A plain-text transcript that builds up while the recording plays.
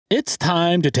It's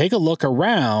time to take a look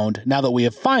around now that we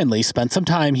have finally spent some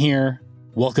time here.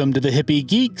 Welcome to the Hippie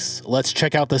Geeks. Let's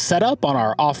check out the setup on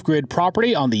our off-grid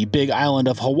property on the Big Island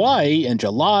of Hawaii in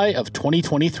July of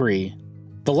 2023.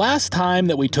 The last time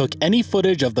that we took any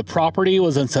footage of the property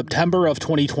was in September of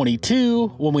 2022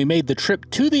 when we made the trip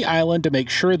to the island to make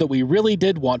sure that we really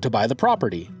did want to buy the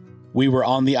property. We were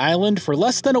on the island for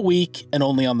less than a week and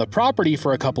only on the property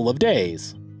for a couple of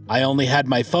days. I only had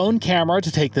my phone camera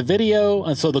to take the video,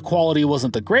 and so the quality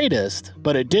wasn't the greatest,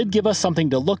 but it did give us something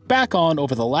to look back on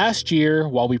over the last year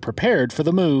while we prepared for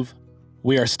the move.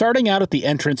 We are starting out at the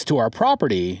entrance to our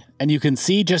property, and you can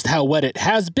see just how wet it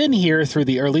has been here through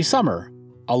the early summer.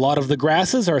 A lot of the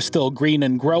grasses are still green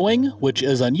and growing, which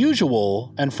is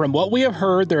unusual, and from what we have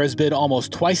heard, there has been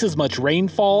almost twice as much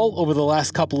rainfall over the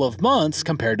last couple of months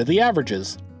compared to the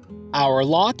averages. Our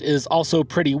lot is also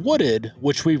pretty wooded,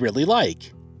 which we really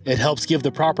like. It helps give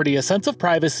the property a sense of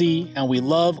privacy, and we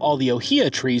love all the ohia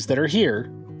trees that are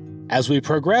here. As we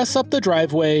progress up the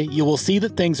driveway, you will see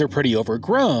that things are pretty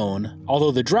overgrown, although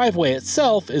the driveway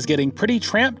itself is getting pretty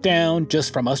tramped down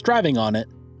just from us driving on it.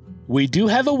 We do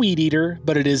have a weed eater,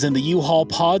 but it is in the U-Haul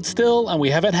pod still, and we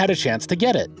haven't had a chance to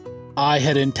get it. I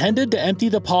had intended to empty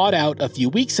the pod out a few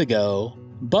weeks ago,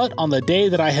 but on the day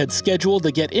that I had scheduled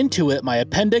to get into it, my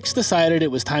appendix decided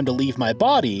it was time to leave my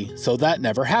body, so that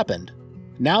never happened.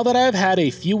 Now that I've had a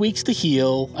few weeks to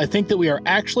heal, I think that we are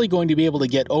actually going to be able to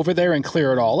get over there and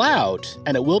clear it all out,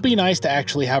 and it will be nice to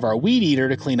actually have our weed eater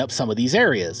to clean up some of these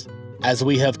areas. As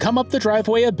we have come up the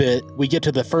driveway a bit, we get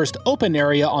to the first open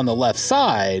area on the left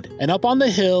side, and up on the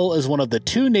hill is one of the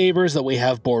two neighbors that we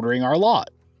have bordering our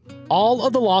lot. All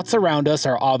of the lots around us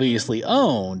are obviously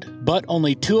owned, but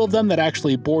only two of them that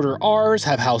actually border ours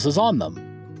have houses on them.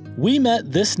 We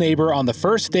met this neighbor on the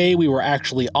first day we were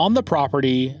actually on the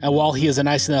property, and while he is a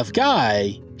nice enough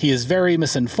guy, he is very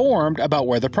misinformed about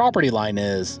where the property line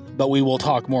is, but we will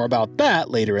talk more about that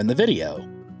later in the video.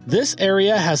 This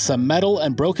area has some metal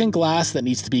and broken glass that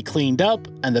needs to be cleaned up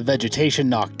and the vegetation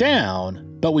knocked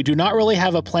down, but we do not really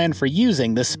have a plan for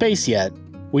using this space yet.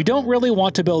 We don't really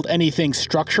want to build anything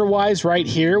structure-wise right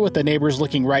here with the neighbors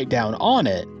looking right down on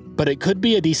it, but it could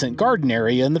be a decent garden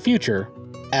area in the future.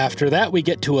 After that, we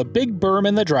get to a big berm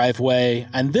in the driveway,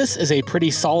 and this is a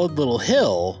pretty solid little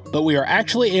hill, but we are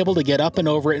actually able to get up and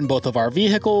over it in both of our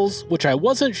vehicles, which I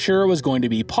wasn't sure was going to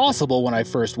be possible when I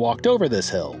first walked over this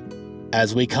hill.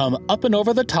 As we come up and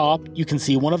over the top, you can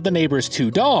see one of the neighbor's two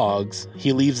dogs.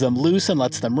 He leaves them loose and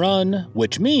lets them run,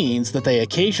 which means that they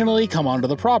occasionally come onto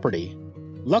the property.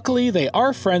 Luckily, they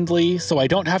are friendly, so I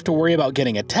don't have to worry about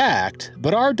getting attacked,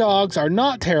 but our dogs are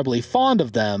not terribly fond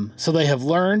of them, so they have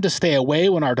learned to stay away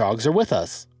when our dogs are with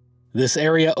us. This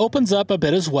area opens up a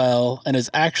bit as well, and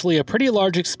is actually a pretty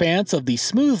large expanse of the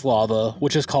smooth lava,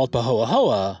 which is called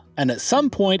Pahoahoa, and at some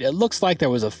point it looks like there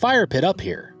was a fire pit up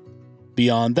here.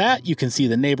 Beyond that, you can see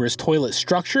the neighbor's toilet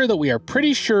structure that we are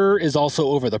pretty sure is also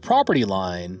over the property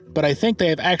line, but I think they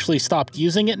have actually stopped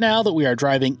using it now that we are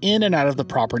driving in and out of the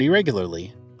property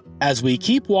regularly. As we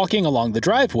keep walking along the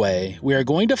driveway, we are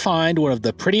going to find one of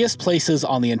the prettiest places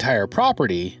on the entire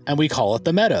property, and we call it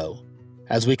the meadow.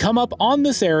 As we come up on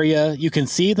this area, you can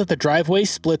see that the driveway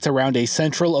splits around a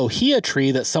central ohia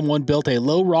tree that someone built a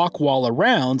low rock wall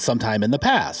around sometime in the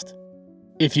past.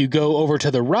 If you go over to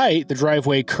the right, the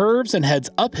driveway curves and heads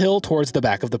uphill towards the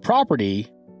back of the property,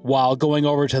 while going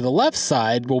over to the left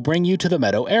side will bring you to the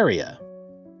meadow area.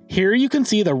 Here you can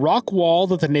see the rock wall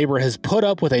that the neighbor has put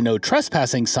up with a no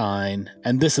trespassing sign,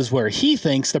 and this is where he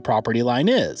thinks the property line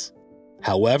is.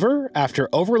 However, after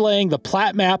overlaying the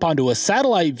plat map onto a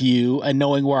satellite view and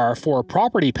knowing where our 4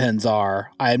 property pins are,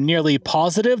 I am nearly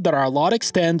positive that our lot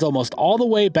extends almost all the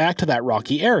way back to that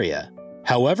rocky area.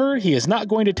 However, he is not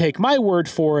going to take my word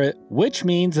for it, which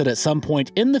means that at some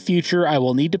point in the future I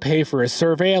will need to pay for a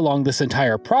survey along this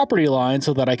entire property line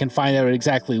so that I can find out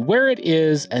exactly where it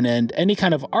is and end any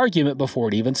kind of argument before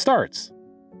it even starts.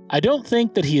 I don't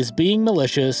think that he is being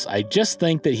malicious, I just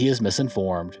think that he is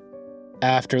misinformed.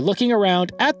 After looking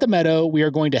around at the meadow, we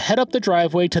are going to head up the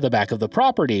driveway to the back of the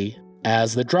property,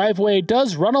 as the driveway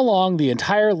does run along the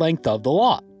entire length of the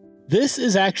lot. This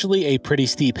is actually a pretty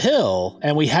steep hill,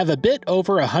 and we have a bit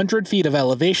over 100 feet of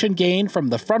elevation gain from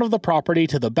the front of the property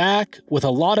to the back, with a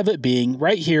lot of it being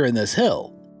right here in this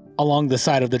hill. Along the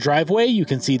side of the driveway, you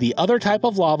can see the other type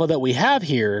of lava that we have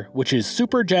here, which is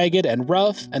super jagged and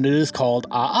rough, and it is called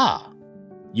A'a.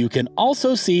 You can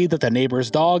also see that the neighbor's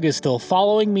dog is still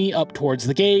following me up towards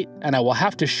the gate, and I will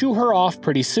have to shoo her off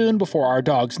pretty soon before our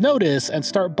dogs notice and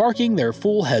start barking their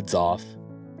fool heads off.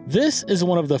 This is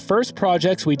one of the first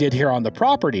projects we did here on the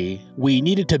property. We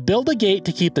needed to build a gate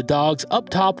to keep the dogs up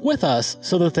top with us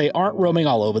so that they aren't roaming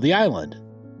all over the island.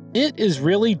 It is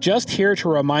really just here to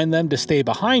remind them to stay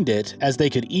behind it, as they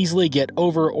could easily get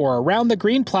over or around the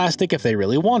green plastic if they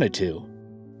really wanted to.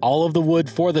 All of the wood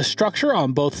for the structure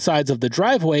on both sides of the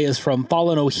driveway is from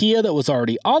fallen ohia that was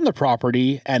already on the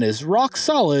property and is rock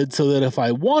solid, so that if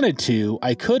I wanted to,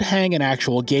 I could hang an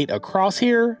actual gate across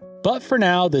here, but for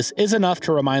now this is enough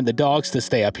to remind the dogs to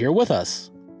stay up here with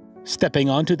us. Stepping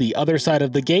onto the other side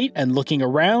of the gate and looking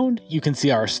around, you can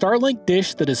see our Starlink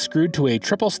dish that is screwed to a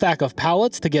triple stack of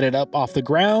pallets to get it up off the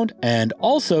ground, and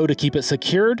also to keep it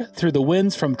secured through the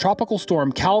winds from Tropical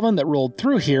Storm Calvin that rolled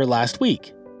through here last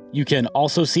week. You can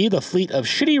also see the fleet of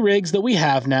shitty rigs that we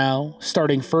have now,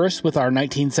 starting first with our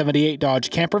 1978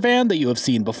 Dodge camper van that you have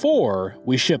seen before.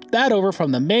 We shipped that over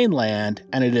from the mainland,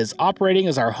 and it is operating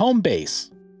as our home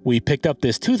base. We picked up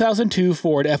this 2002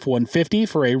 Ford F-150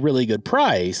 for a really good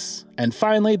price. And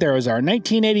finally, there is our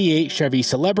 1988 Chevy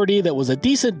Celebrity that was a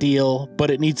decent deal,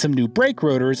 but it needs some new brake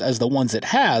rotors as the ones it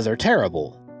has are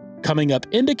terrible. Coming up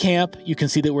into camp, you can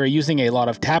see that we're using a lot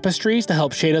of tapestries to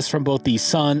help shade us from both the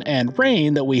sun and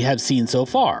rain that we have seen so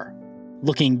far.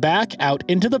 Looking back out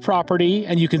into the property,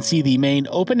 and you can see the main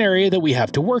open area that we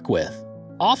have to work with.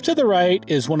 Off to the right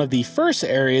is one of the first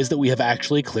areas that we have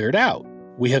actually cleared out.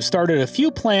 We have started a few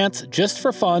plants just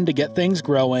for fun to get things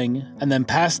growing, and then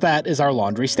past that is our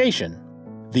laundry station.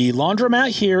 The laundromat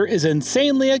here is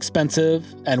insanely expensive,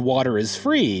 and water is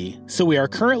free, so we are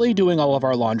currently doing all of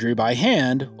our laundry by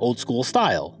hand, old school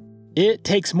style. It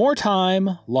takes more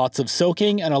time, lots of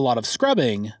soaking, and a lot of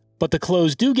scrubbing, but the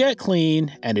clothes do get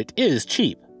clean, and it is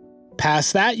cheap.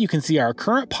 Past that, you can see our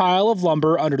current pile of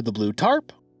lumber under the blue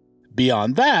tarp.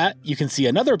 Beyond that, you can see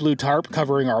another blue tarp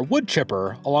covering our wood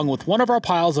chipper, along with one of our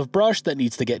piles of brush that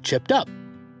needs to get chipped up.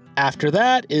 After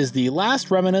that is the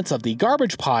last remnants of the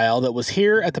garbage pile that was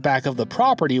here at the back of the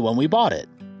property when we bought it.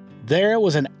 There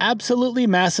was an absolutely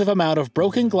massive amount of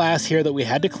broken glass here that we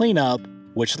had to clean up,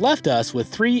 which left us with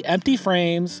 3 empty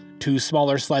frames, 2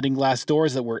 smaller sliding glass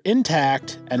doors that were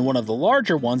intact, and one of the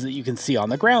larger ones that you can see on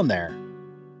the ground there.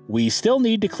 We still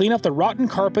need to clean up the rotten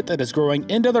carpet that is growing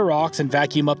into the rocks and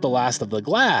vacuum up the last of the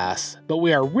glass, but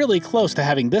we are really close to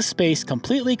having this space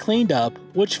completely cleaned up,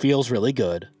 which feels really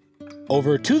good.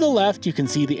 Over to the left, you can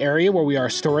see the area where we are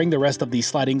storing the rest of the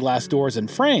sliding glass doors and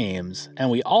frames, and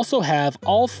we also have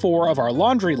all 4 of our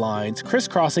laundry lines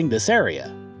crisscrossing this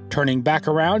area. Turning back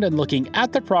around and looking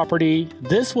at the property,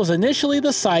 this was initially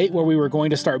the site where we were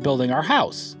going to start building our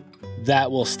house.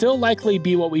 That will still likely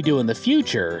be what we do in the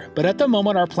future, but at the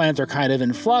moment our plans are kind of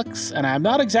in flux, and I'm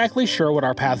not exactly sure what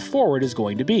our path forward is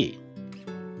going to be.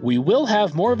 We will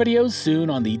have more videos soon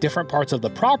on the different parts of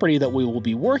the property that we will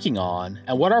be working on,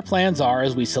 and what our plans are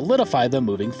as we solidify them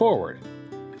moving forward.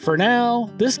 For now,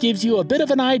 this gives you a bit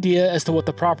of an idea as to what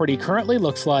the property currently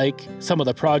looks like, some of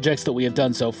the projects that we have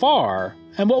done so far,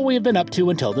 and what we have been up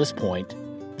to until this point.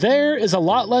 There is a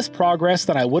lot less progress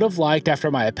than I would have liked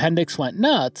after my appendix went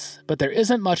nuts, but there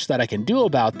isn't much that I can do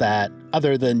about that,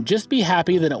 other than just be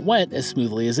happy that it went as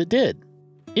smoothly as it did.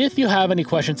 If you have any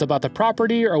questions about the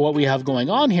property or what we have going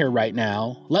on here right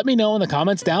now, let me know in the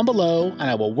comments down below, and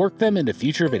I will work them into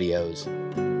future videos.